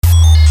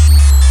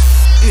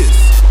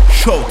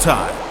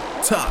showtime.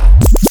 Time.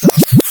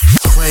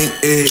 Crank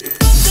it.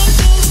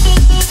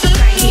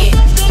 Crank it.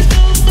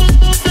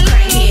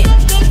 Crank it.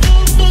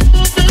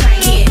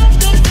 Crank it.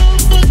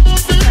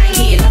 Crank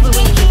it. Love it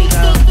when you give me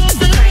go.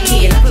 Crank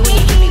it. Love it when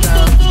you give me go.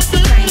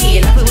 Crank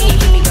it. Love it when you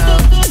give me go.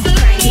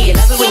 Crank it.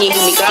 Love it when you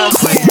give me go.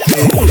 Crank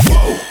it.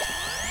 Whoa.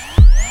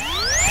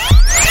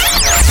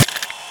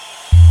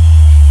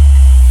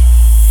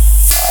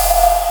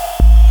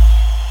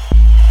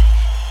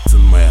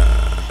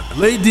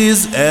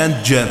 Ladies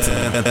and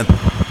gentlemen,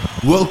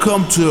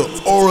 welcome to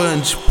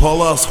Orange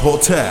Palace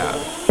Hotel.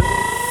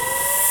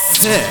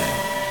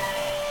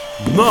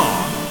 10,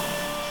 9,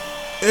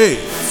 8,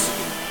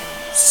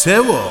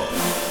 7,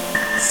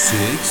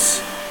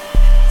 6,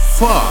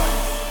 5,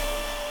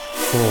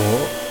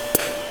 4,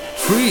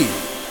 3,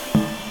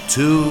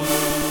 2,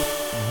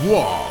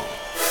 1.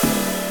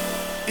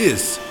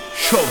 It's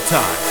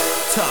showtime.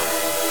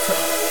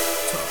 Time.